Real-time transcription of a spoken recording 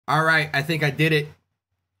Alright, I think I did it.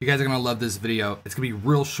 You guys are gonna love this video. It's gonna be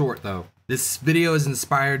real short though. This video is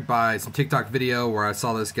inspired by some TikTok video where I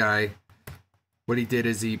saw this guy. What he did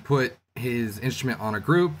is he put his instrument on a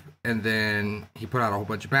group, and then he put out a whole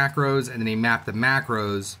bunch of macros, and then he mapped the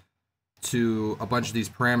macros to a bunch of these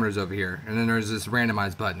parameters over here. And then there's this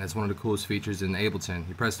randomize button. That's one of the coolest features in Ableton.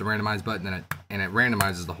 You press the randomize button and it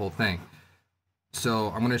randomizes the whole thing. So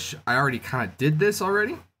I'm gonna I already kind of did this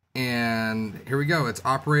already, and here we go. It's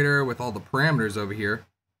operator with all the parameters over here.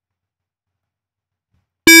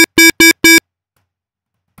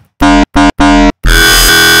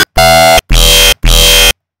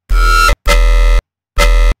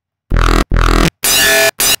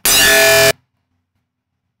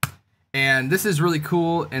 And this is really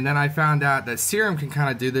cool. And then I found out that Serum can kind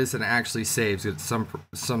of do this, and it actually saves it.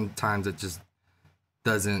 Sometimes it just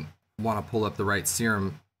doesn't want to pull up the right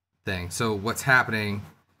Serum thing. So what's happening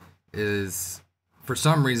is, for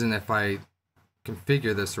some reason, if I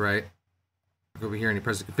configure this right, go over here and you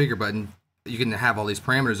press the configure button, you can have all these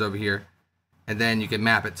parameters over here, and then you can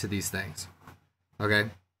map it to these things. Okay.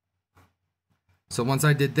 So once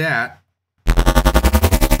I did that,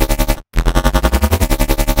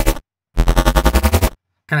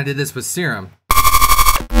 kind of did this with Serum,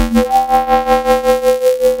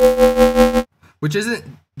 which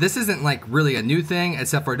this isn't like really a new thing,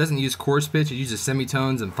 except for it doesn't use coarse pitch. It uses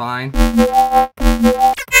semitones and fine.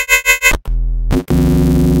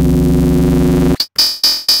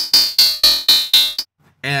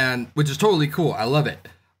 And which is totally cool. I love it.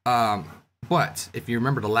 But if you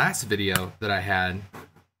remember the last video that I had,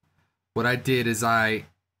 what I did is I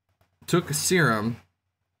took a Serum,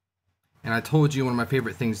 and I told you one of my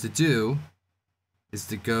favorite things to do is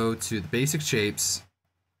to go to the basic shapes,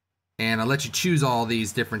 and I'll let you choose all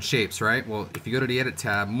these different shapes, right? Well, if you go to the edit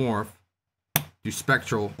tab, morph, do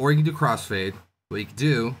spectral, or you can do crossfade. What you can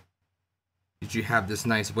do is you have this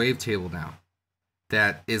nice wavetable now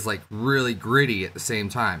that is like really gritty at the same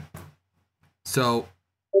time. So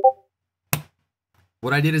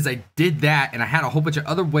what I did is I did that, and I had a whole bunch of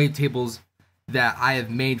other wavetables that I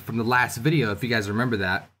have made from the last video, if you guys remember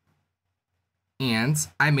that. And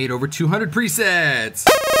I made over 200 presets.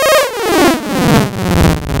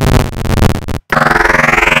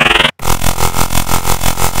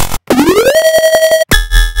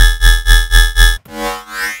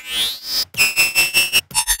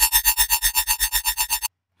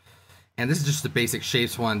 And this is just the basic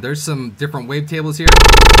shapes one. There's some different wavetables here.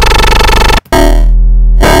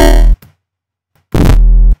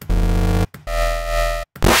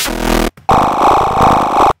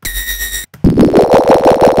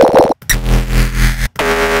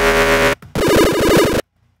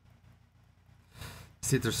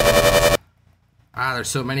 See if there's there's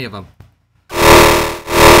so many of them.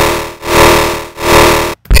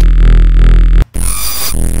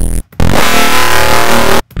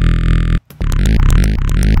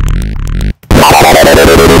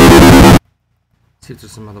 See if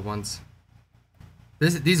there's some other ones.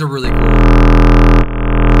 These are really cool.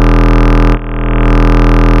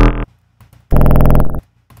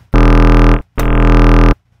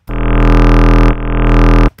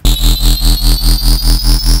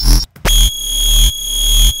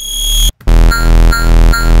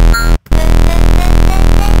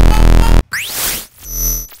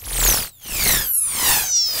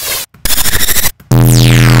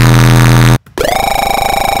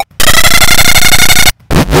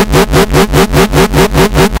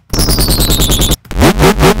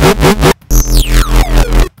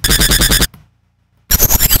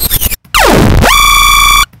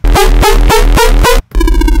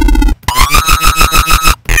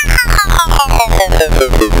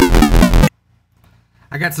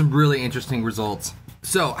 I got some really interesting results.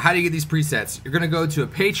 So, how do you get these presets? You're going to go to a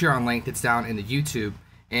Patreon link that's down in the YouTube,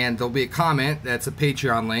 and there'll be a comment that's a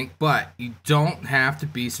Patreon link, but you don't have to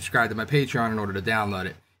be subscribed to my Patreon in order to download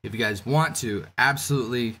it. If you guys want to,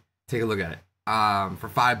 absolutely take a look at it. For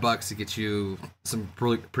 $5 it gets you some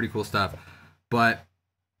pretty cool stuff. But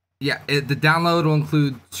yeah, the download will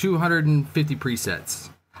include 250 presets.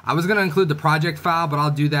 I was going to include the project file, but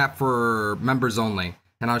I'll do that for members only.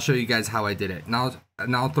 And I'll show you guys how I did it. And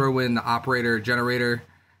I'll throw in the operator generator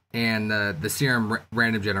and the Serum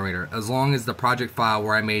random generator, as long as the project file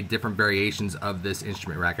where I made different variations of this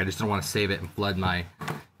instrument rack. I just don't want to save it and flood my,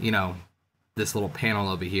 this little panel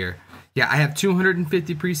over here. Yeah, I have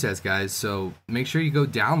 250 presets, guys, so make sure you go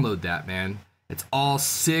download that, man. It's all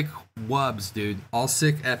sick wubs, dude. All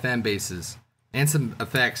sick FM basses. And some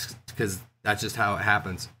effects, because that's just how it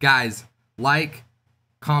happens. Guys, like,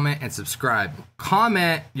 comment, and subscribe.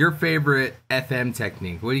 Comment your favorite FM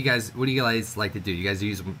technique. What do you guys like to do? You guys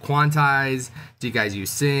use quantize? Do you guys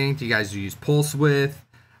use sync? Do you guys use pulse width?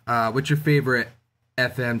 What's your favorite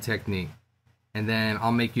FM technique? And then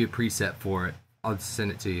I'll make you a preset for it. I'll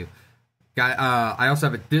send it to you. I also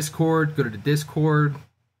have a Discord. Go to the Discord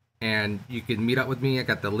and you can meet up with me. I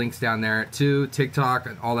got the links down there too, TikTok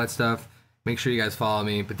and all that stuff. Make sure you guys follow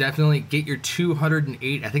me, but definitely get your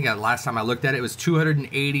 208. I think last time I looked at it, it was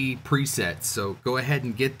 280 presets. So go ahead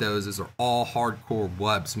and get those. Those are all hardcore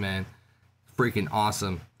wubs, man. Freaking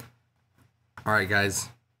awesome. All right, guys.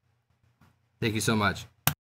 Thank you so much.